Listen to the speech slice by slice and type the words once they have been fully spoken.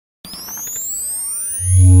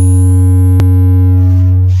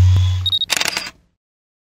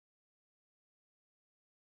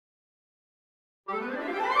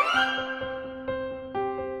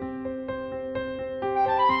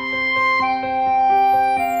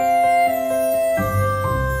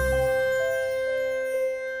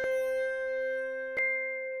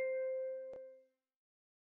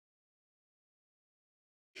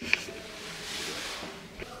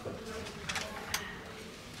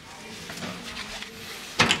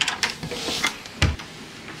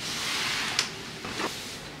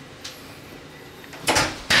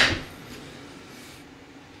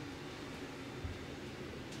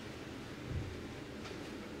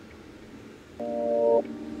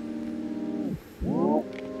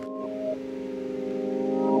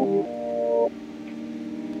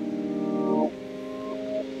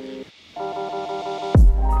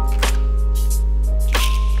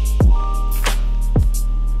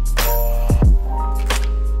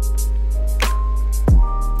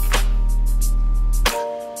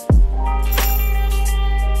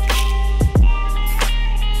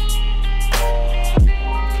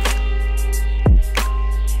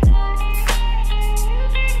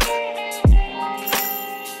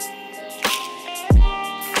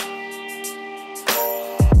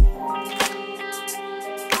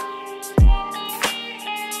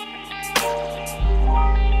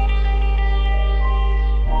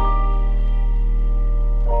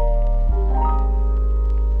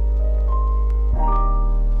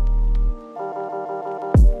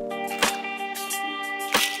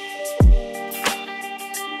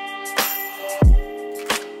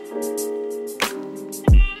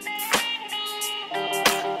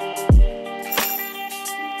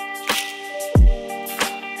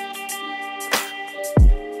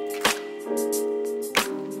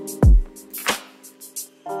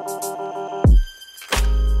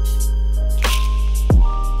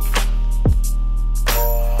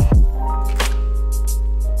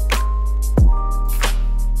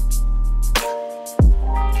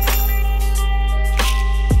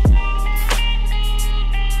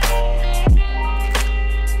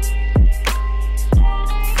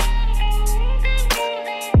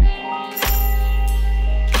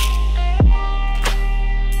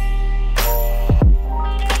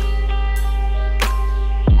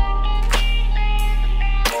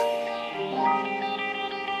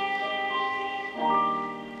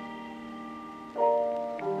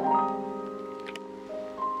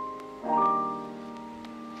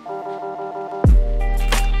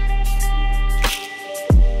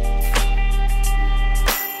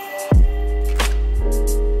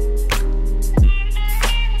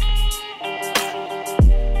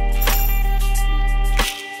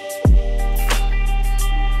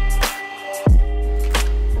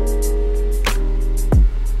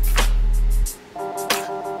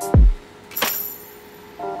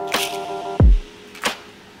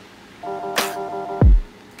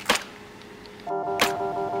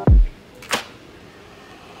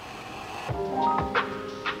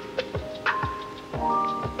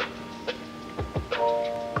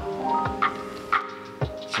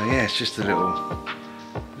it's just a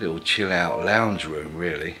little chill out lounge room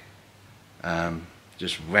really,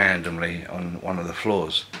 just randomly on one of the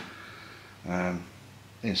floors.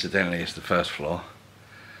 Incidentally, it's the first floor,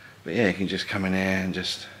 but yeah, you can just come in here and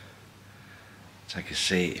just take a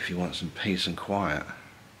seat if you want some peace and quiet.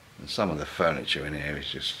 And some of the furniture in here is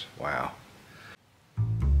just wow.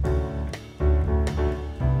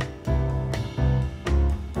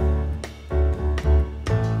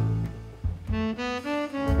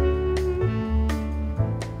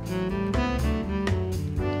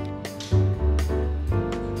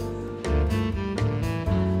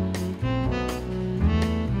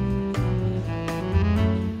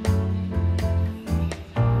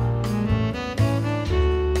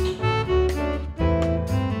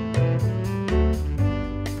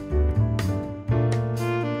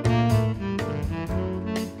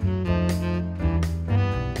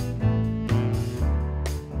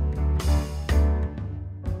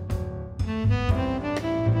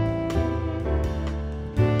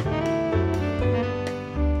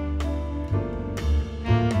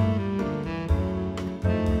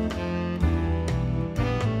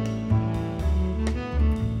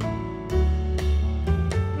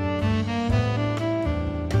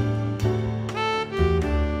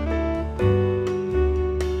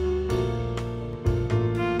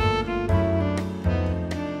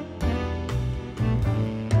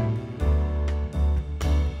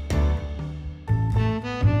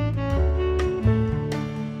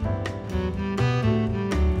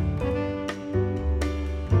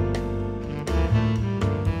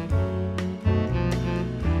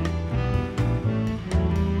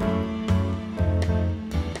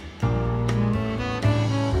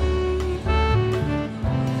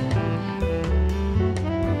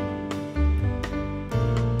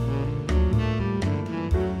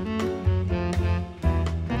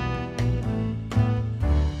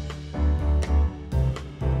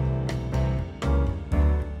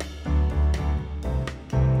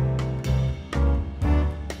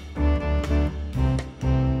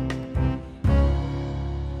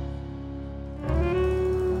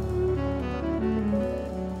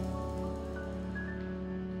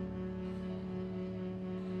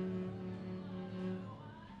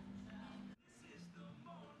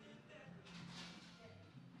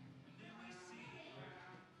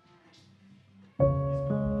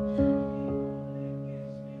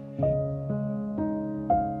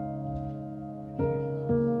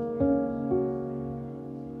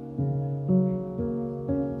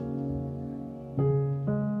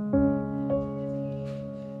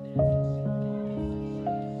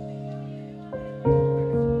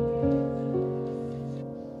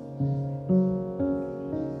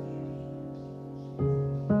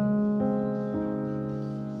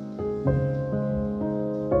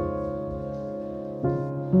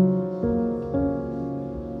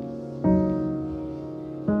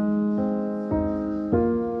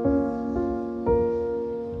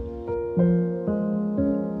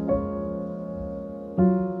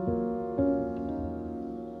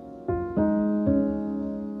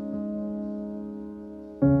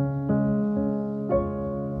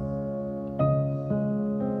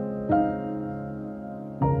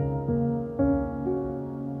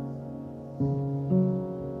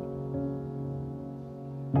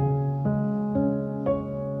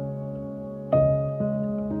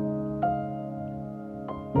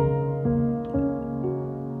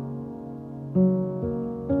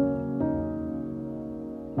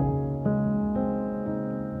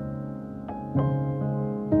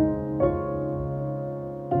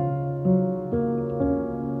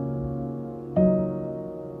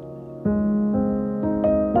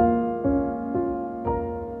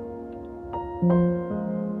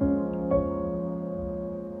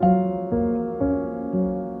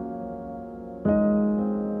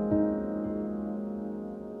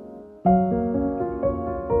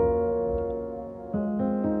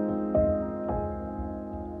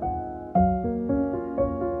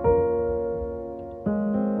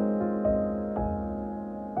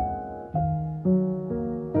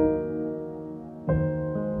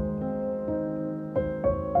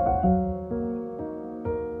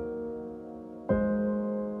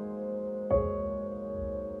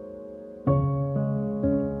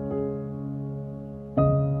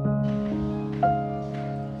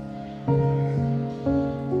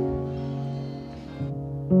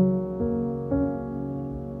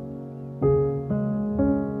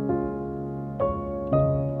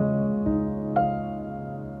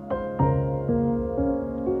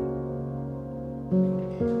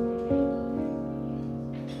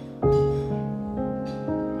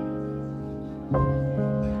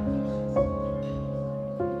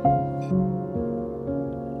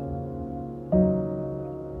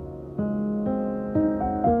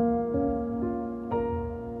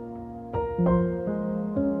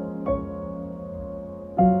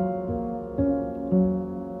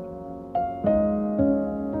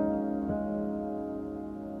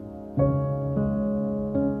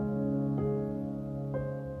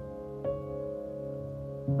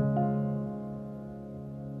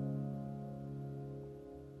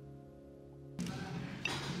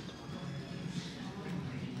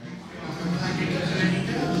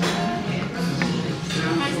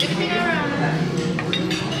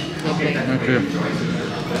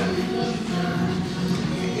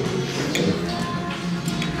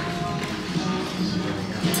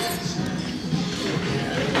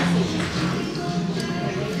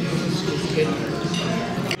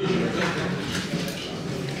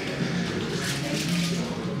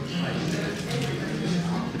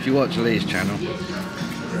 If you watch Lee's channel,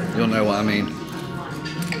 you'll know what I mean.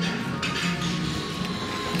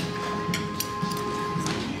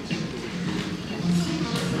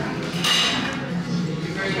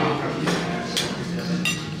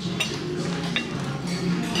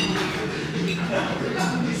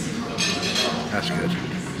 That's good.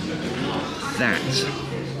 That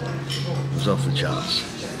was off the charts.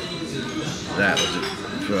 That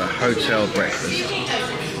was for a hotel breakfast.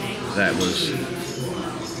 That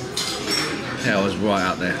was right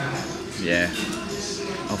up there. Yeah,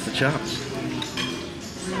 off the charts.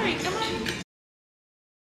 Sorry, come on.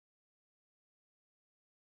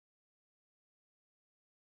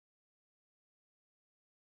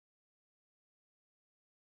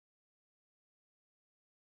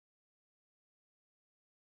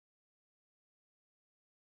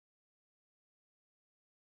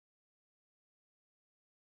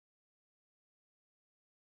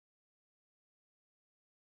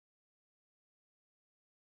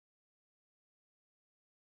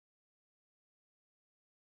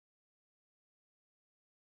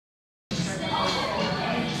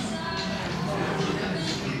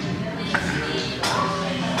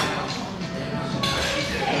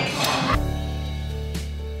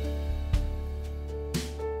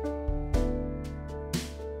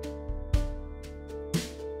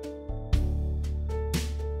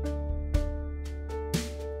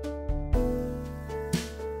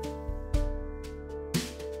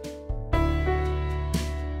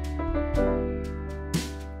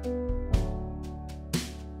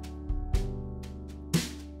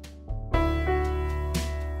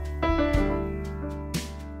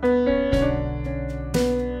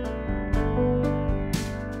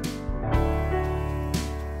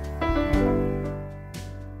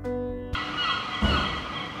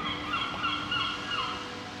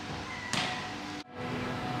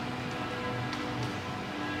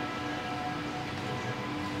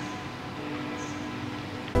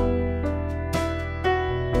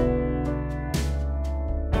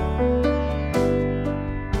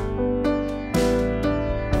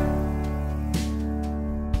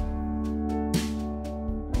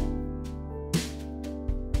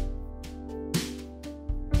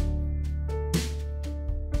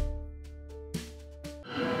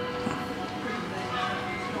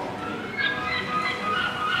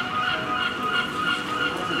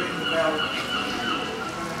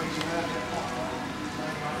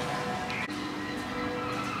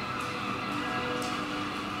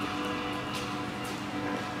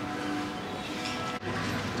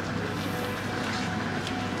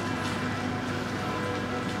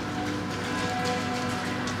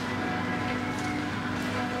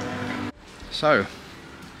 So,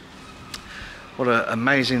 what an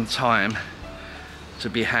amazing time to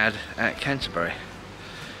be had at Canterbury.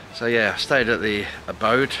 So yeah, I stayed at the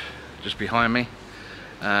Abode just behind me.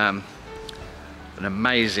 An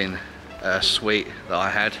amazing suite that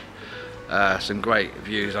I had. Some great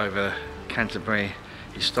views over Canterbury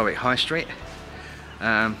historic High Street.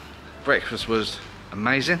 Breakfast was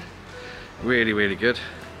amazing, really good.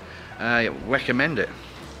 Recommend it.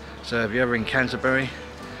 So if you're ever in Canterbury,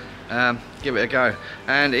 give it a go.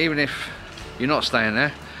 And even if you're not staying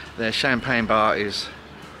there, their champagne bar is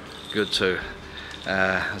good too.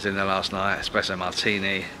 As in the last night, espresso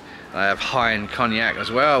martini. I have High cognac as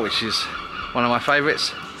well, which is one of my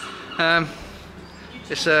favourites.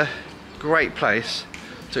 It's a great place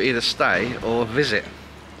to either stay or visit.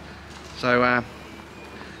 So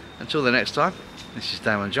until the next time, this is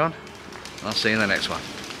Darren and John. I'll see you in the next one.